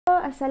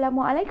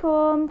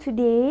Assalamualaikum.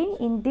 Today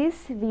in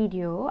this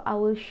video I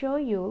will show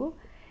you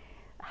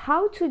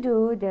how to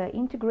do the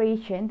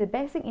integration, the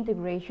basic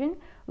integration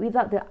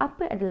without the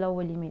upper and the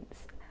lower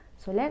limits.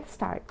 So let's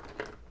start.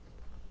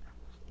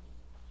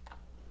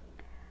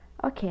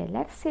 Okay,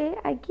 let's say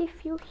I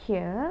give you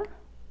here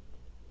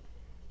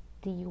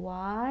dy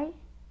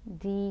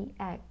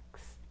dx.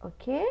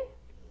 Okay,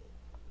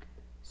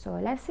 so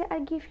let's say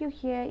I give you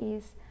here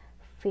is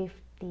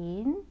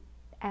 15x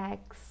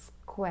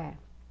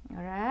squared.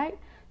 Alright,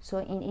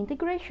 so in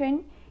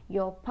integration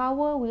your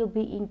power will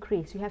be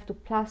increased. You have to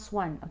plus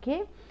 1.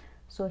 Okay,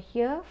 so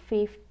here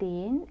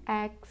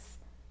 15x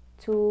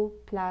 2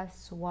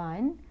 plus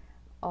 1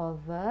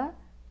 over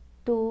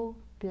 2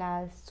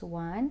 plus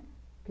 1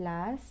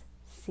 plus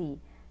c.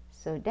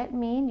 So that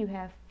means you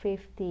have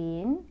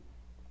 15x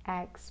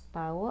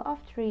power of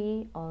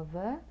 3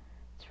 over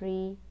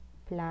 3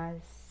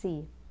 plus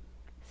c.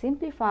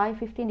 Simplify.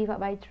 15 divided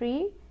by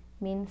 3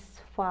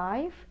 means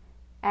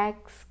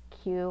 5x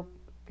cube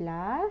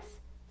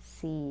plus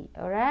c.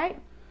 Alright,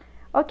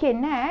 okay,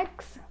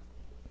 next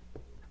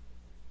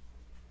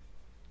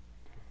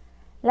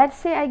let's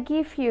say I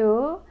give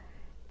you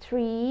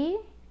 3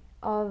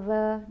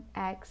 over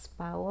x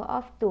power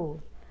of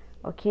 2.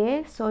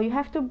 Okay, so you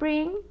have to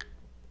bring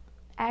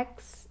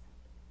x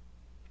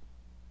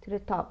to the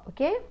top.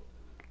 Okay,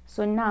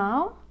 so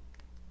now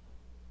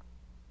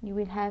you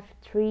will have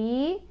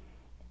 3x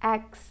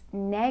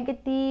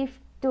negative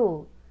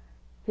 2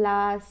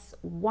 plus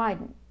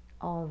 1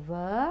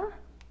 over,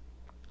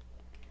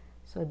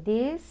 so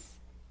this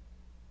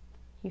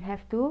you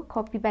have to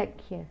copy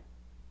back here.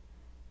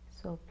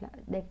 So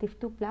negative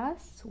 2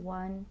 plus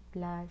 1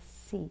 plus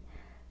c.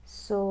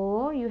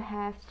 So you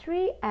have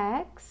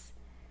 3x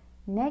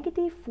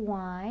negative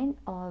 1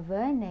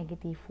 over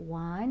negative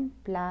 1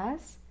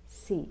 plus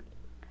c.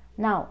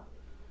 Now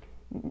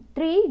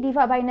 3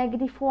 divided by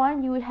negative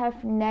 1, you will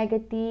have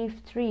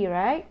negative 3,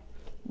 right?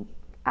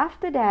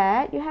 After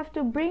that, you have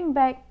to bring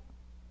back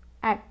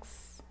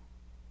x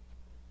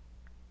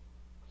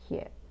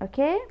here.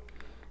 Okay,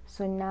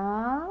 so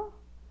now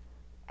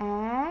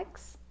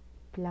x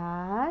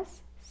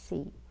plus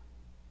c.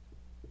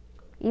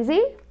 Easy?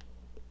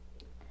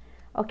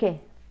 Okay,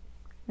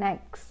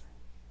 next.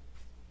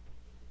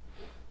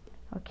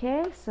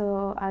 Okay,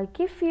 so I'll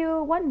give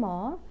you one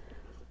more.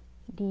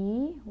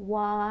 dy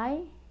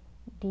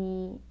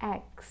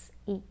dx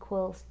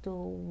equals to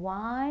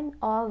 1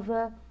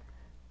 over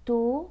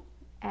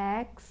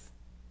 2x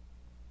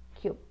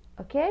cubed.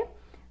 Okay,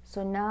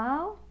 so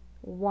now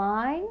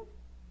 1,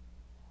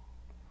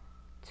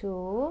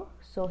 2,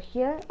 so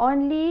here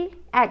only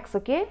x.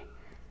 Okay,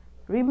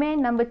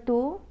 remain number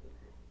 2,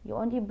 you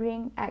only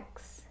bring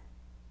x.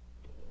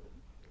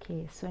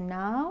 Okay, so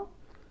now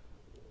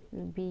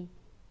will be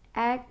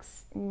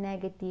x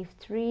negative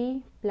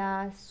 3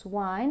 plus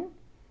 1,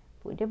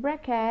 put the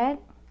bracket,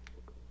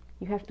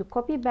 you have to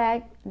copy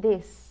back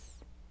this.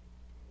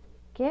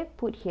 Okay,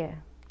 put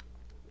here.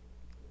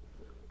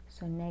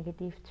 So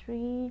negative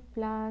 3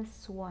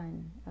 plus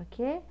 1,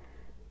 okay,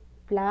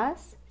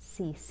 plus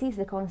c. C is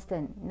the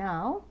constant.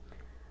 Now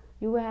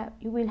you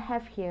will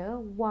have here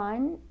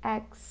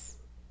 1x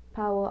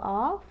power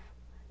of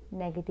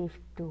negative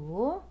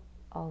 2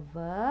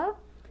 over,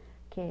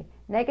 okay,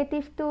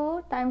 negative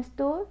 2 times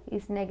 2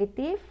 is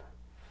negative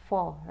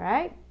 4,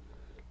 right?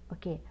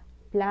 Okay,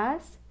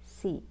 plus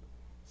c.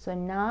 So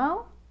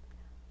now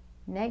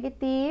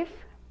negative,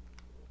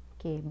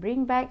 okay,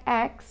 bring back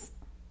x.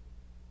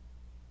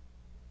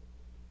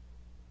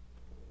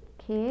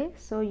 Okay,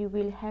 so you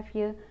will have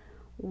here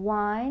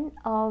 1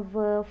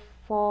 over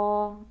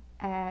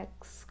 4x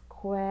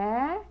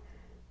squared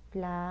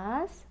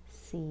plus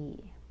c.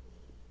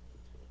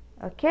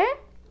 Okay,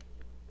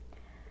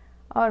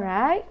 all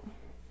right.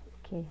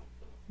 Okay,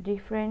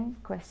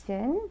 different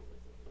question.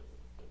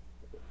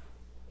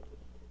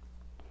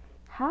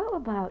 How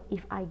about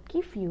if I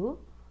give you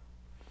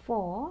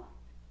 4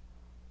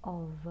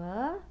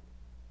 over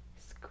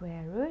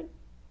square root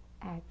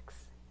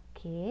x?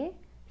 Okay,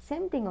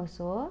 same thing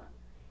also.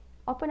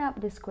 Open up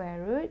the square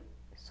root,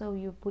 so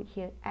you put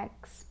here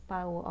x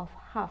power of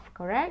half,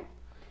 correct?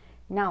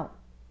 Now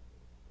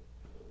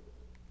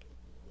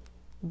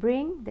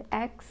bring the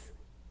x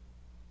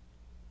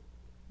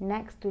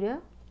next to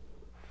the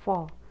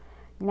 4.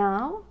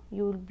 Now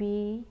you will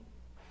be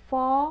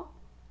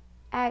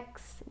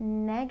 4x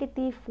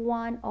negative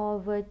 1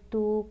 over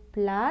 2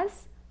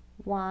 plus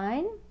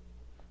 1,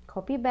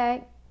 copy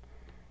back,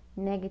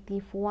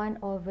 negative 1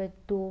 over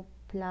 2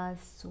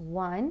 plus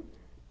 1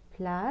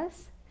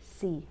 plus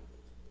c.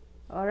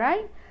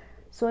 Alright,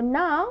 so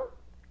now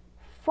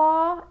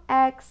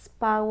 4x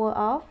power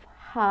of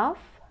half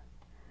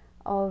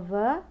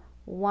over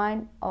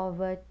 1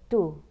 over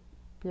 2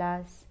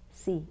 plus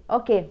c.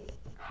 Okay,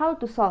 how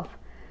to solve?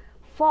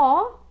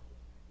 4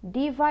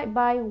 divide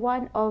by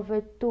 1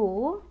 over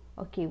 2.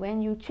 Okay,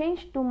 when you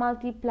change to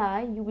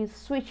multiply, you will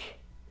switch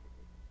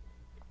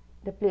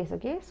the place.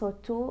 Okay, so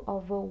 2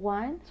 over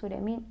 1, so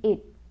that means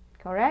 8,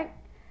 correct?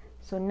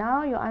 So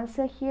now your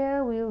answer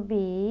here will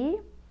be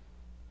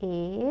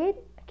 8,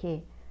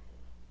 okay,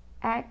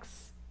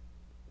 x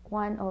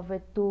 1 over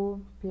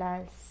 2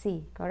 plus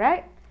c,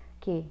 correct?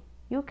 Okay,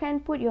 you can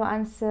put your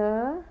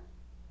answer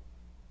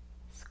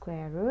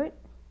square root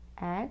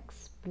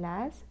x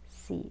plus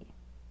c.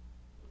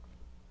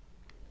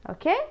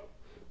 Okay,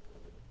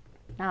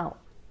 now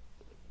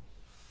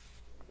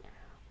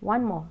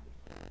one more.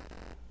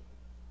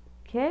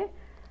 Okay,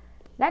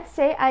 let's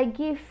say I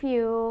give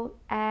you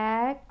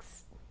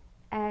x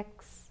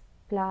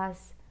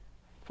plus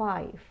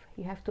 5.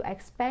 You have to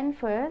expand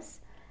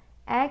first.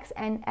 X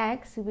and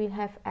x will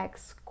have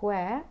x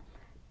squared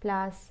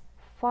plus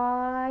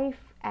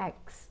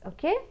 5x.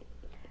 Okay,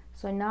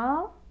 so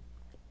now,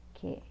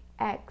 okay,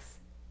 x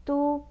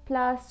 2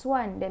 plus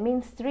 1, that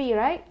means 3,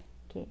 right?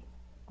 Okay,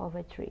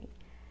 over 3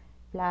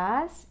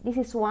 plus, this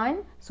is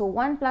 1, so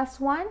 1 plus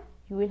 1,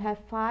 you will have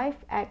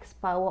 5x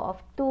power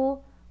of 2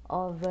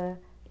 over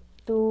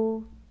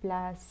 2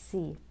 plus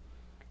c.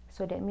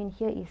 So that means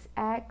here is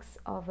x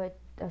over,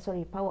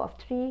 power of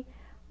 3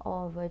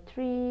 over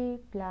 3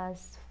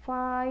 plus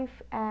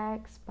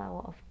 5x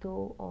power of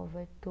 2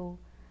 over 2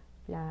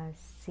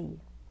 plus c.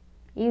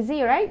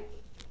 Easy, right?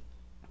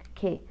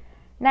 Okay,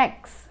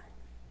 next.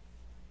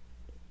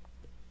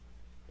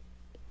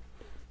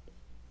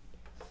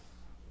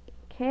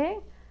 Okay,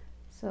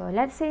 so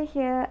let's say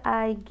here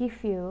I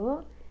give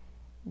you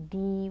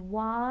dy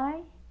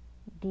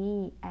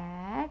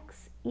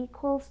dx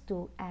equals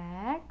to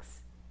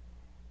x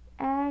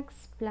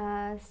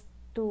plus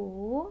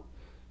 2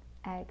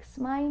 x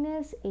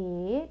minus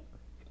 8.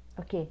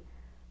 Okay,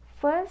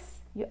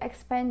 first you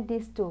expand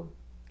these two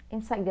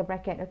inside the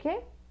bracket.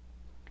 Okay,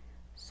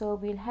 so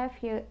we'll have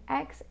here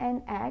x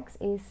and x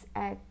is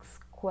x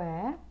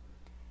squared,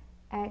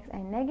 x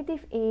and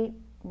negative 8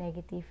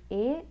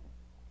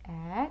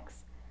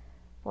 x,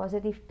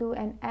 positive 2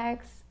 and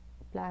x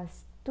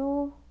plus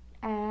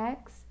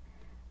 2x,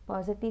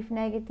 positive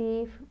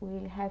negative,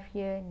 we'll have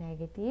here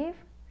negative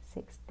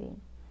 16.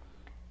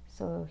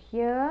 So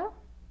here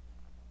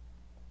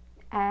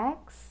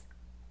x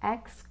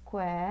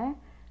squared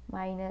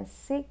minus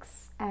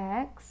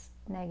 6x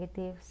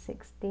negative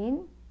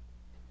 16.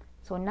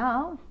 So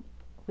now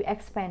we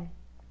expand.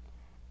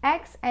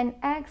 X and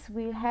x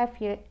will have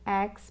here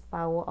x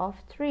power of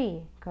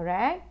 3,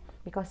 correct?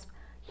 Because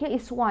here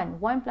is 1.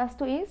 1 plus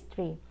 2 is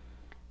 3.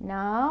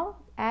 Now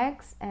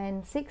x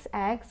and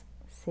 6x,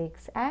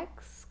 6x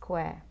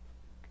squared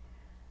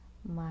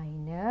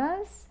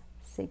minus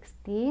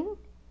 16x.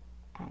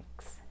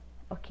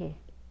 Okay,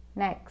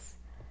 next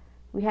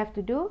we have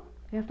to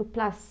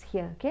plus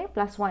here, okay,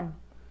 plus 1.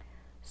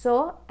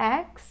 So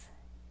x,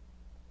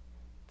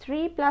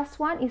 3 plus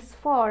 1 is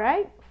 4,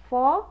 right?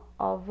 4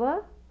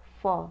 over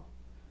 4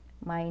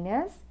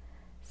 minus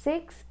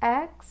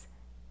 6x,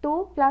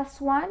 2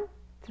 plus 1,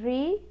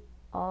 3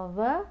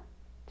 over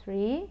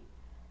 3,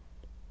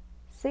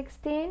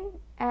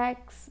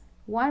 16x,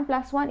 1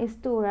 plus 1 is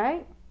 2,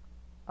 right?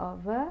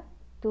 Over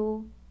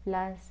 2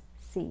 plus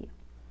c.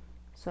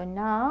 So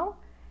now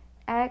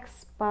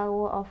x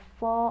power of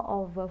 4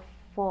 over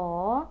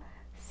 4,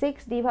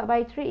 6 divided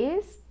by 3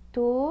 is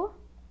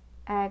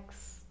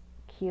 2x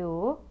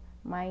cubed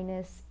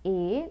minus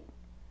 8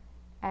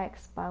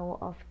 x power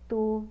of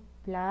 2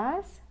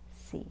 plus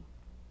c.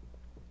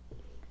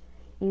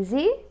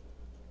 Easy?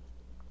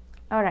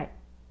 Alright.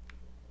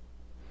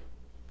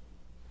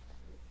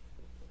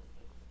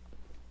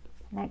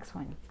 Next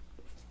one.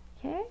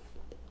 Okay.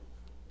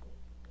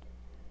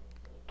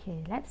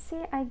 Okay, let's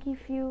say I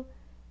give you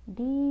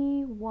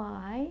dy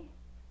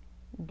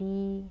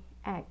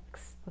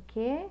dx.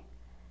 Okay.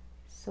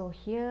 So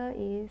here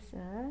is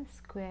a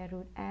square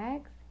root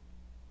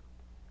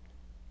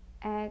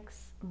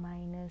x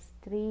minus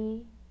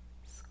 3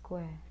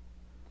 square.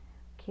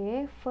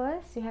 Okay,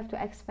 first you have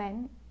to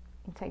expand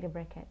inside the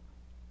bracket.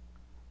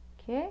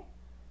 Okay,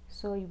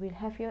 so you will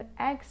have your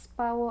x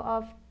power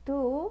of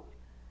 2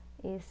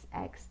 is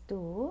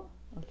x2.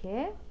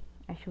 Okay,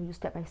 I show you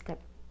step by step.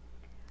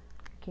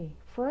 Okay,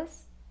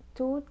 first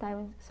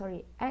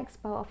x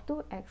power of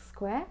 2 x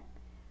square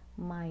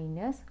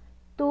minus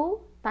 2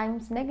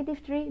 times negative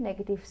 3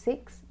 negative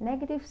 6,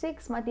 negative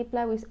 6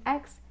 multiply with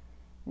x,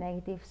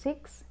 negative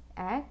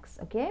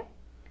 6x. Okay,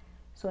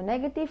 so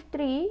negative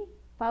 3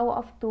 power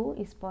of 2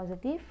 is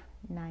positive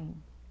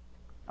 9.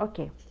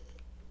 Okay,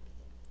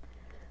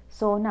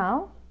 so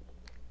now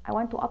I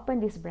want to open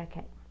this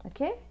bracket.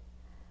 Okay,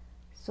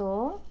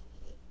 so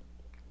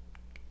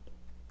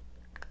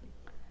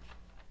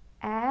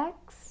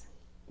x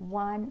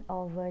 1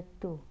 over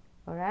 2.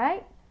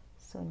 Alright,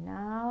 so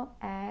now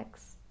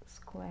x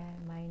square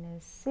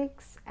minus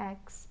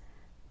 6x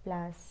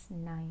plus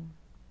 9.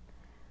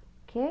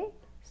 Okay,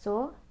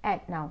 so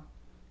add now.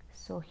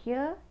 So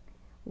here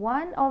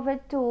 1 over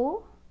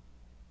 2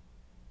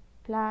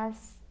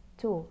 plus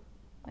 2.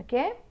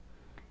 Okay,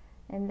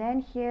 and then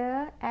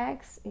here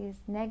x is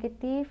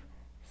negative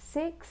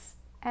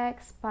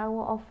 6x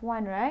power of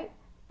 1, right?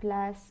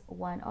 Plus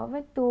 1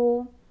 over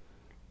 2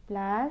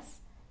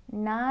 plus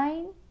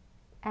 9x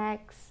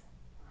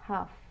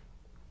half.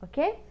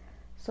 Okay,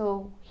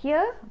 so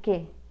here,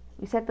 okay,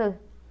 we settle.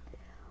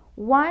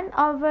 1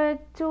 over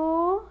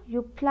 2,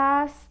 you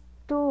plus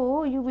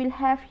 2, you will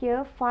have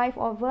here 5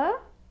 over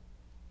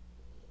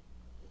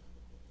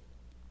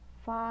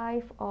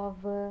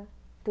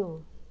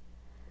 2.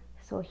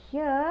 So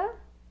here,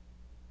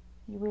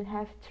 you will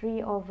have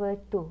 3 over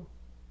 2.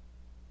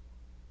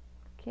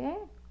 Okay?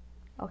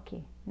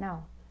 Okay,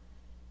 now,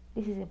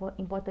 this is the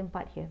important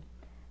part here.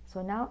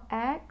 So now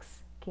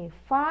x, okay,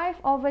 5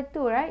 over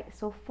 2, right?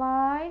 So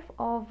 5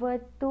 over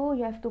 2,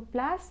 you have to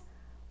plus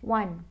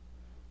 1.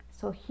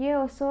 So here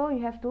also,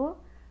 you have to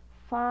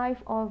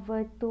 5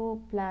 over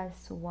 2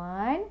 plus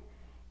 1,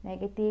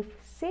 negative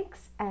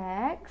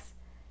 6x,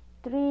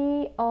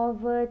 3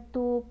 over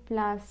 2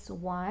 plus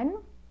 1,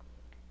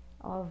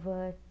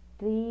 over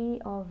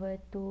 3 over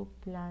 2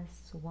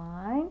 plus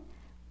 1,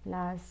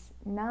 plus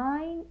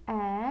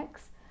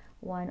 9x,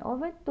 1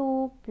 over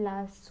 2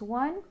 plus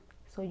 1.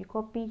 So you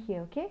copy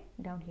here, okay?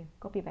 Down here,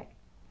 copy back.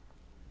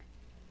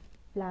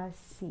 Plus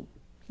c.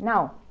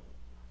 Now,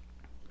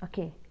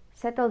 okay,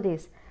 settle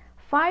this.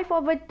 5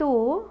 over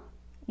 2,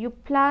 you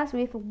plus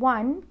with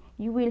 1,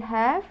 you will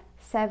have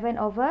 7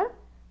 over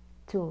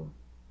 2.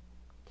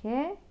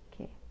 Okay?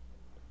 Okay.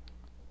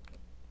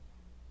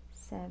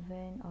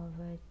 7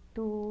 over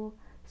 2.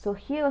 So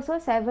here also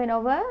 7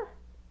 over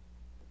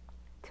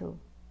 2.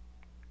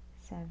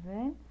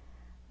 7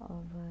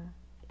 over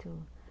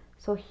 2.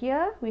 So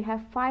here we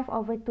have 5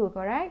 over 2,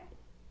 correct?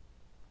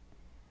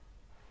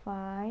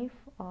 5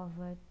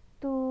 over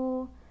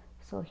 2.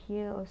 So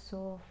here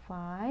also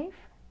 5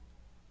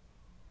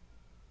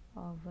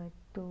 over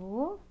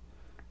 2.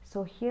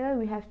 So here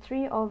we have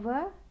 3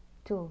 over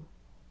 2.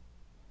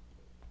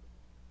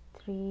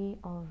 3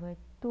 over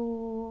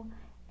 2.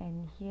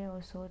 And here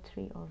also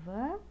 3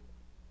 over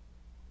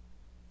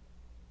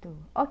 2.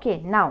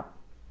 Okay, now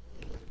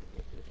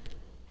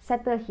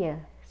settle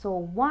here. So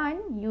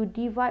 1, you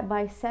divide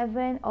by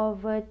 7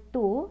 over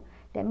 2.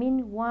 That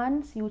means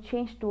once you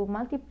change to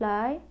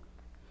multiply,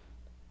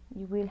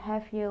 you will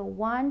have here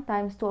 1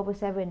 times 2 over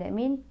 7. That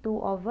means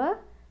 2 over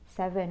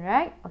 7,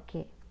 right?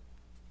 Okay.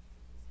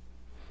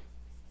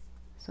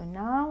 So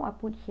now I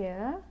put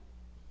here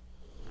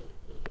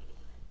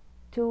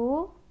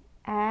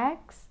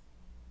 2x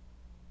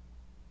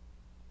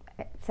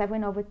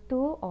 7 over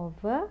 2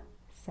 over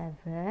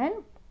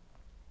 7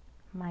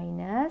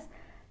 minus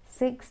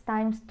 6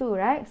 times 2,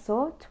 right?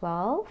 So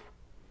 12.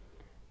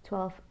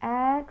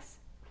 12x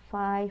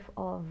 5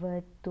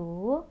 over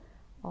 2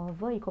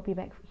 over, you copy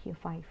back here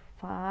 5.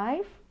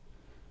 5.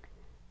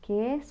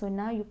 Okay, so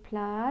now you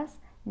plus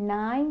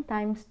 9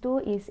 times 2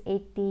 is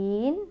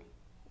 18.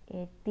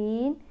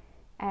 18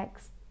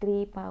 x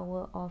 3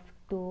 power of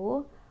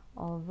 2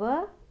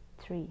 over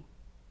 3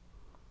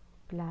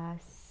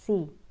 plus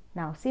c.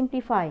 Now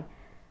simplify.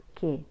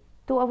 Okay,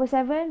 2 over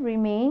 7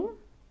 remain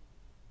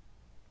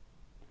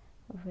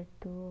over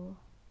 2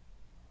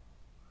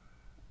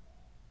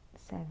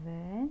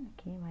 7,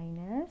 okay,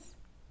 minus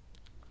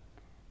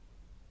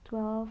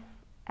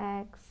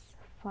 12x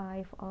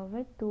 5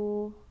 over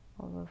 2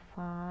 over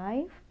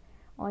 5,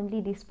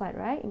 only this part,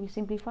 right? We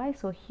simplify,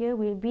 so here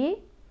will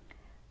be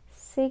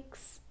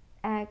 6x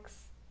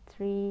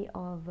 3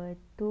 over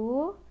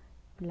 2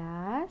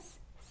 plus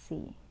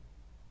c.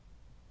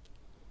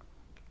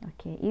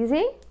 Okay,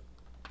 easy?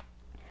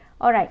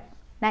 Alright,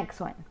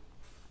 next one.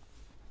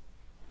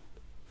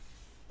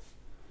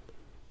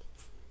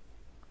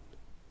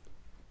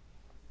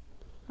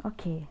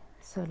 Okay,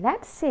 so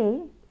let's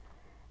say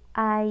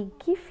I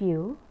give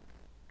you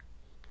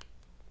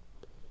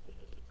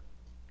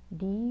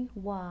dy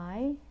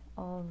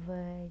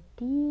over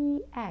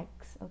dx,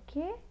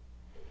 okay,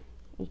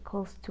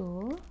 equals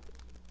to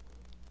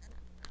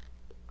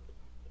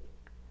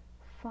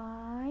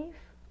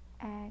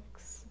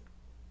 5x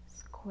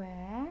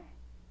square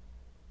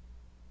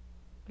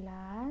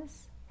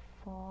plus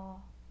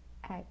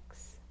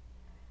 4x.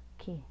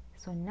 Okay,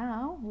 so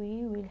now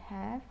we will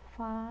have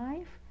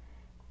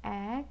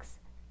 5x,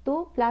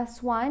 2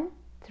 plus 1,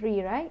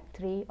 3, right?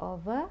 3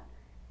 over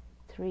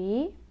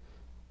 3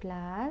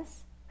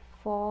 plus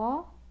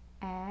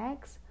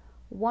 4x,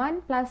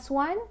 1 plus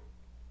 1,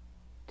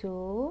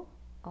 2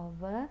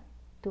 over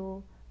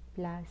 2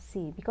 plus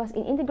c. Because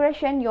in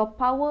integration, your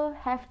power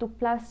have to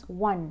plus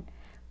 1.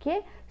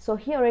 Okay, so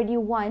here already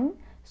 1.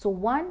 So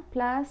 1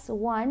 plus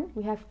 1,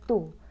 we have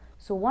 2.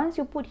 So once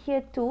you put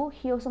here 2,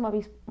 here also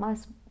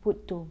must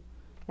put 2.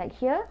 Like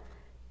here,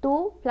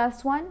 2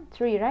 plus 1,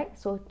 3, right?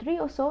 So 3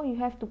 also, you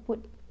have to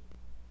put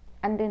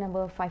under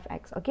number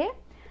 5x, okay?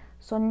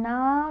 So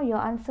now your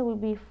answer will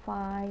be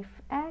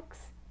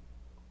 5x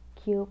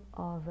cubed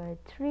over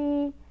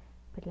 3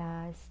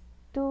 plus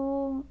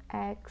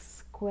 2x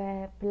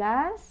squared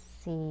plus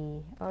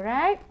c.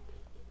 Alright?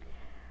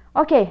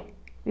 Okay,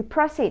 we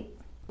proceed.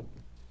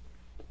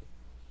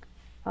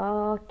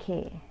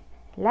 Okay,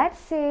 let's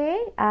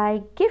say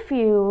I give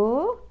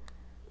you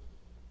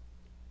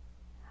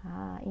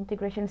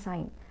integration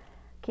sign.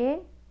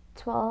 Okay,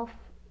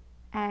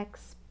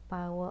 12x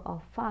power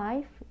of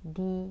 5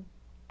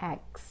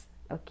 dx.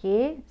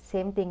 Okay,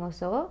 same thing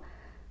also.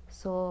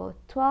 So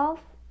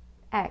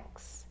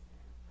 12x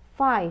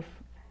 5.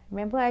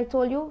 Remember I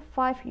told you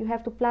 5 you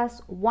have to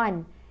plus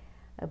 1.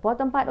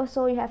 Bottom part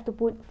also you have to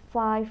put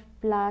 5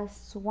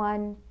 plus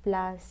 1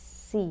 plus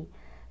c.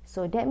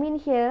 So that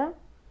means here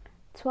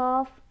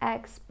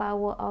 12x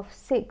power of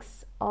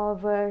 6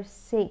 over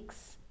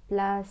 6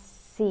 plus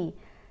c.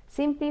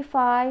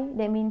 Simplify,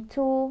 that means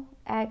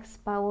 2x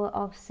power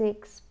of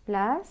 6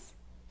 plus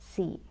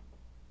c.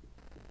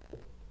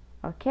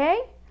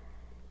 Okay?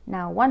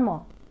 Now one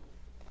more.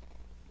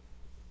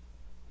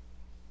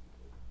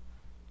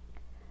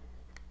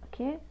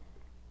 Okay?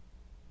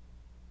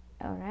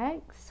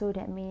 Alright, so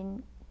that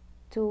means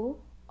 2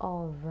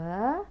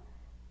 over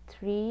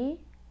 3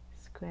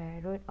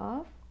 square root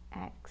of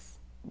x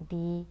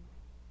dx.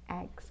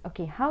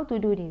 Okay, how to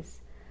do this?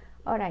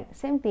 Alright,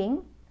 same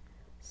thing.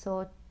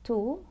 So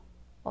 2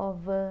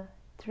 over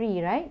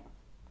 3, right?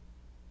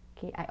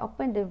 Okay, I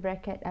open the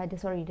bracket,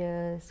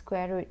 the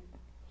square root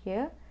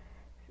here.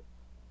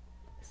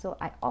 So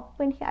I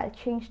open here, I'll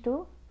change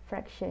to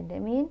fraction.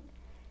 That means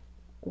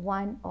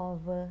 1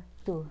 over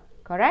 2,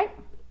 correct?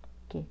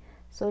 Okay,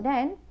 so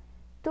then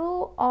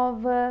 2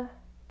 over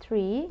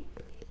 3,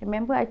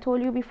 remember I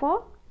told you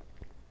before,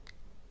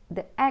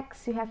 the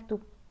x you have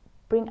to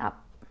bring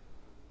up.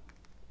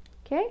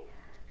 Okay,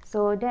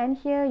 so then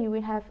here you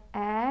will have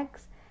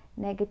x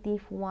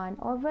negative 1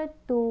 over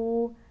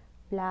 2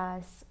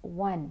 plus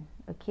 1.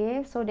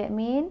 Okay, so that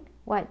means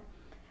what?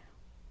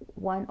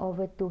 1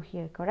 over 2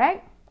 here,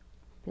 correct?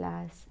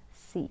 Plus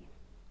c.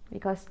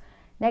 Because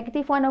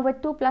negative 1 over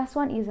 2 plus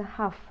 1 is a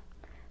half.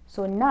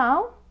 So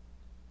now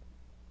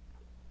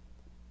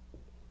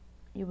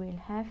you will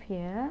have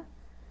here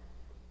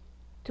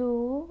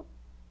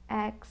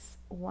 2x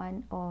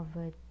 1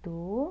 over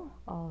 2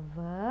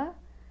 over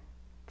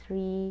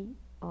 3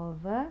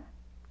 over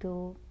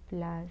 2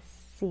 plus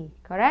c,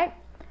 correct?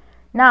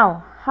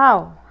 Now,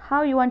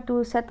 how you want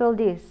to settle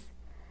this?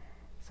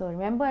 So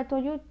remember I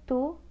told you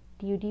 2,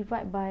 you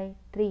divide by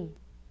 3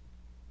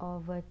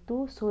 over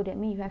 2, so that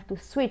means you have to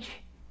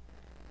switch.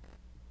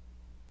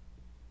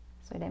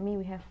 So that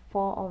means we have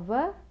 4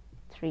 over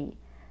 3.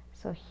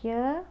 So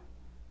here,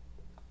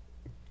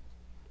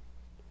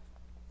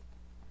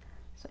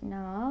 so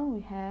now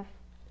we have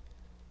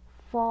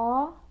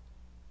 4x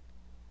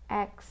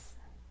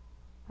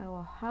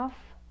power half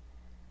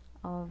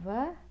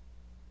over,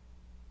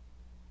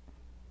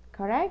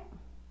 correct?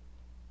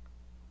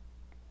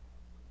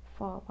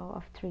 4 power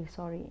of 3,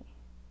 sorry.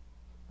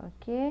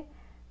 Okay,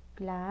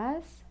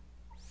 plus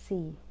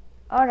c.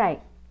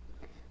 Alright,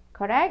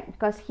 correct?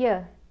 Because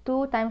here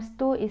 2 times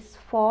 2 is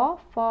 4,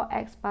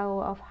 4x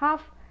power of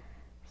half,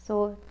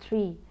 so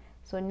 3.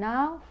 So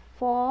now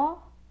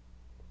 4x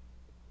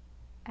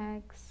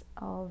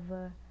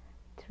over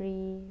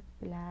 3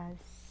 plus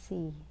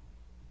c.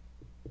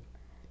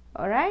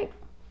 Alright?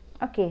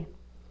 Okay,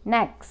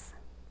 next.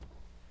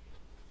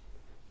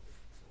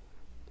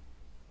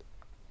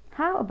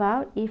 How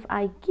about if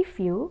I give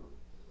you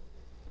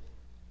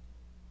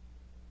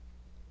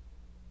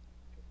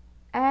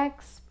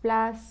x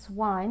plus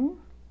 1,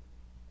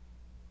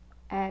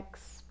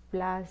 x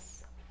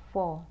plus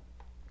 4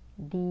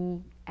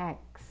 dx.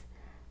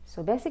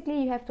 So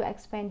basically you have to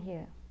expand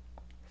here.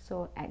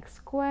 So x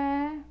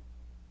squared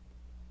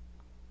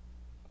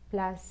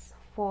plus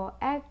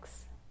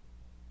 4x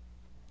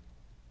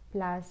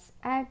plus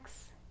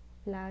x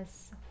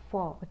plus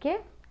 4. Okay,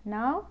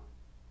 now,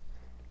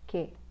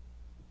 okay,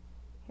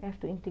 you have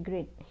to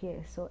integrate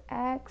here. So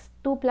x,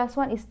 2 plus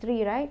 1 is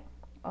 3, right?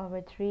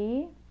 Over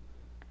 3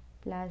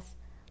 plus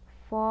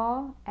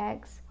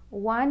 4x,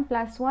 1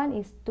 plus 1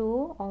 is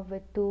 2 over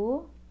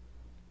 2.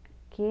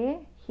 Okay,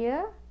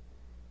 here,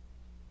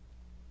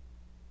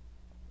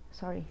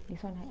 sorry,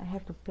 this one I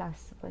have to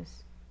plus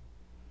first.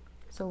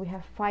 So we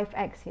have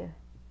 5x here.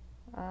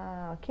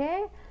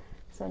 Okay,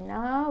 so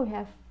now we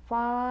have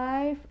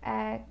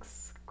 5x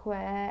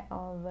squared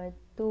over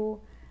 2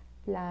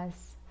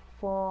 plus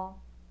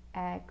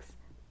 4x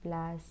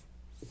plus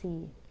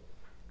c.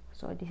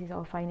 So this is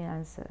our final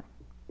answer.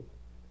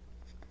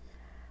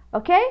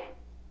 Okay?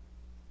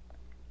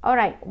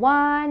 Alright,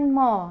 one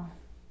more.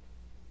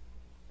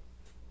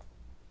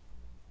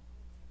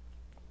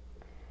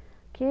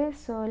 Okay,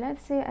 so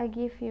let's say I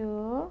give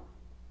you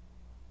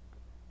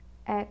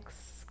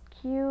x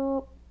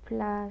cubed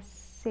plus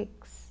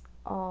 6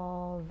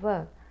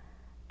 over,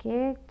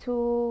 okay,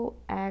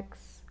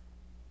 2x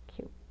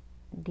cubed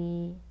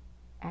dx.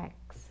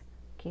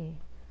 Okay,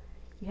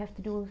 you have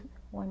to do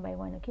one by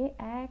one. Okay,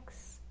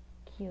 x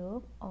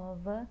cubed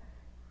over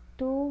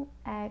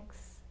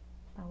 2x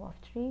power of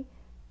 3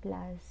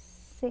 plus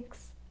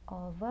 6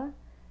 over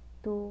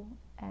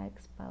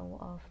 2x power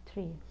of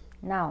 3.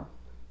 Now,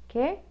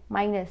 okay,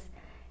 minus,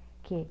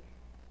 okay,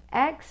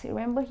 x,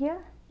 remember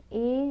here,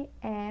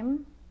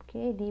 am,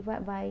 okay,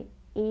 divide by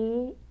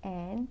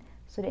an,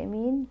 so that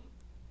means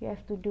you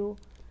have to do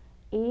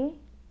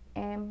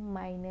am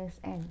minus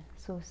n.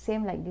 So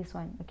same like this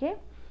one. Okay,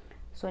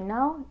 so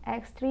now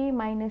x3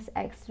 minus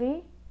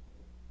x3,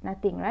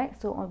 nothing, right?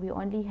 So we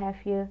only have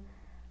here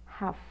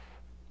half.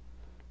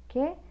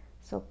 Okay,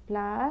 so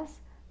plus,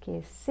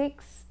 okay,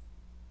 6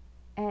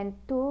 and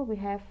 2, we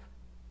have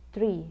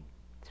 3.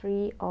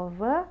 3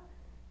 over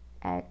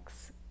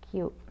x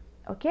cubed.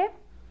 Okay?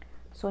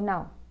 So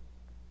now,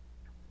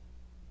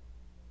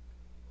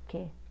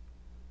 okay,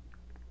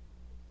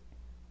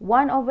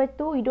 1 over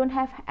 2, you don't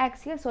have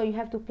x here, so you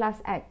have to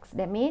plus x.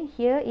 That means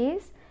here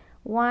is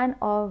 1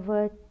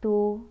 over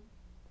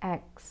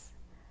 2x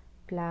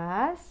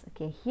plus,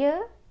 okay,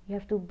 here you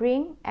have to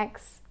bring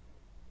x,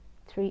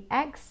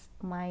 3x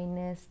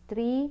minus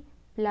 3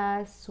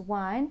 plus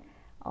 1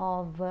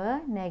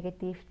 over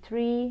negative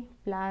 3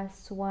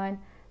 plus 1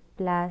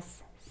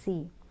 plus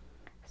c.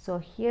 So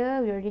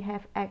here we already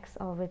have x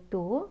over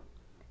 2.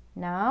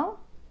 Now,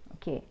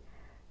 okay,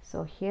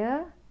 so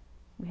here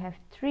we have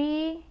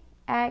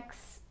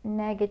 3x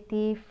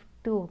negative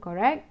 2,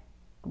 correct?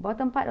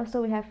 Bottom part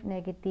also we have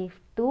negative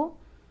 2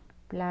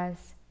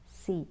 plus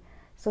c.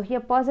 So here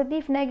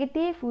positive,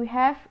 negative, we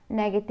have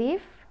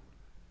negative,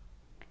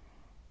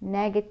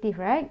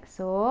 right?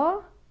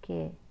 So,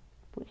 okay,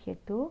 put here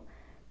 2.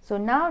 So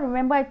now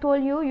remember I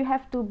told you, you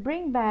have to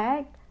bring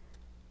back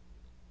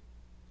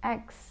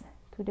x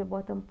to the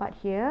bottom part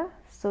here.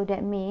 So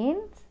that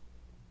means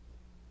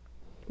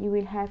you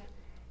will have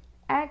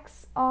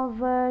x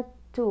over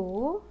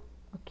 2,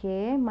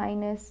 okay,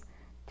 minus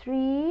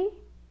 3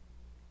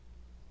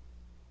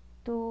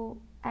 to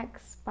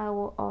x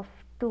power of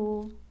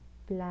 2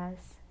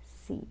 plus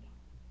c.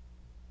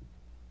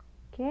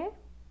 Okay,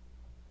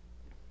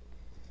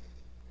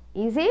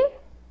 easy?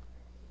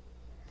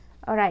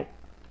 Alright,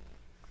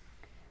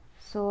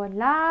 so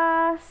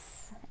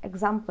last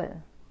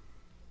example.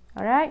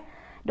 Alright,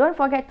 don't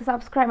forget to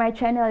subscribe my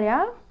channel,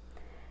 yeah?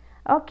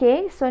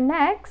 Okay, so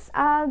next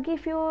I'll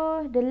give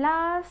you the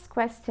last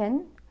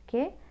question.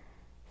 Okay,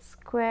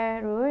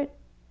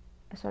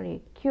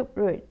 cube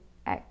root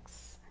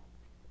x.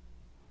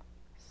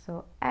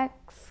 So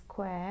x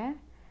square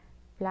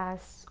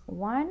plus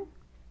 1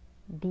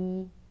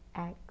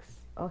 dx.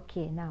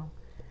 Okay, now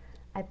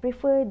I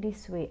prefer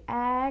this way,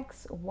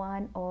 x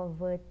 1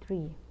 over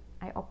 3.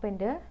 I open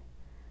the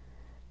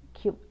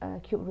cube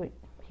root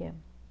here.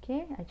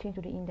 Okay, I change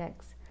to the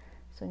index.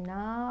 So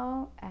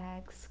now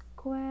x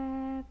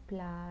square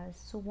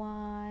plus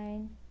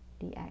 1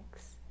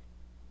 dx.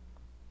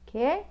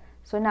 Okay,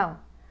 so now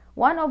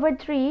 1 over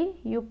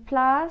 3 you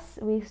plus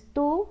with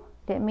 2.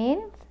 That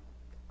means,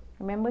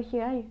 remember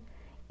here,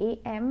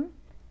 am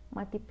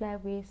multiply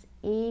with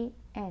an.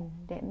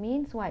 That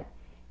means what?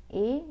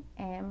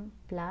 Am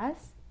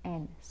plus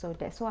n. So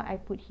that's why I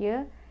put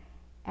here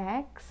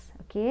x,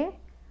 okay,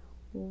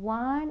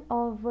 1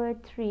 over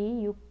 3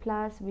 you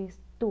plus with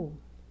 2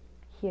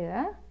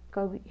 here,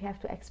 because we have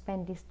to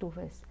expand these 2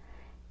 first.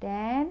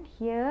 Then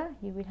here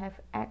you will have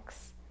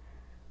x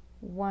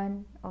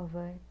 1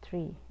 over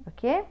 3.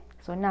 Okay,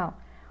 so now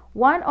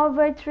 1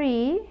 over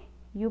 3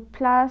 you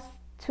plus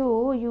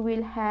 2, you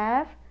will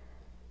have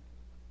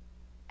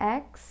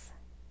x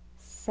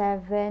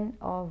 7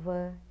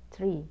 over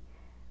 3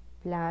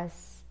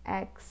 plus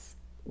x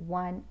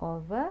 1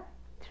 over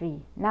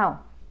 3.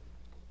 Now,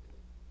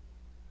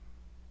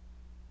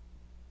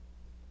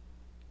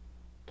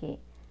 okay,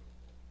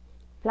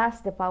 plus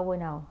the power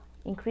now,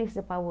 increase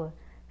the power.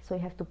 So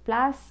you have to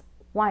plus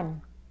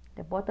 1.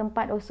 The bottom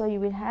part also you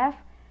will have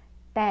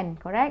 10,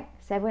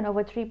 correct? 7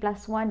 over 3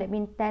 plus 1, that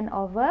means 10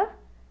 over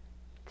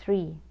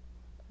 3.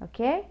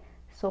 Okay,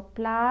 so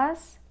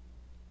plus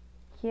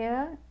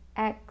here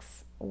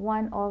x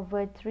 1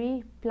 over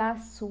 3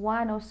 plus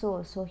 1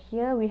 also. So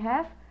here we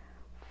have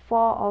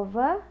 4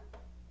 over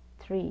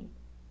 3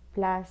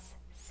 plus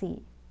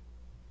c.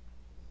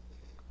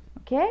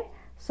 Okay,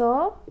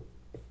 so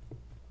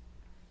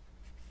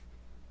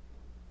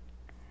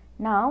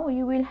now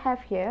you will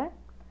have here,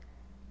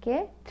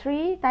 okay,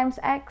 3 times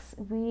x,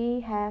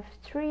 we have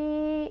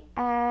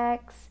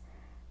 3x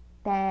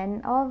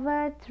 10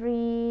 over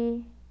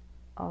 3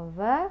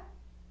 over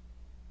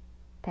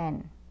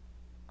 10.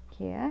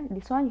 Here,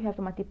 this one you have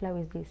to multiply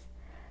with this.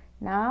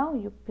 Now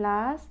you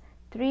plus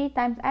 3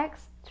 times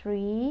x,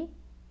 3x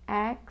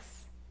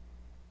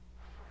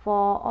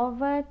 4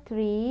 over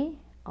 3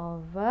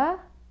 over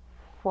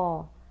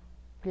 4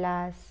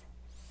 plus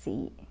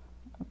c.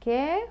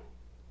 Okay,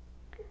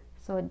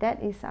 so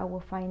that is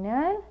our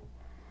final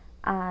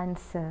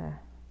answer.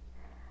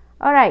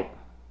 Alright,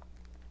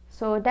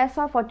 so that's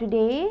all for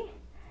today.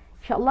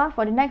 Inshallah,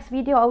 for the next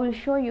video I will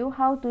show you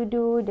how to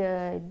do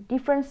the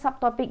different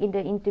subtopic in the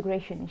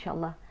integration,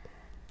 inshallah.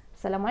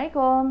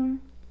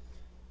 Assalamualaikum.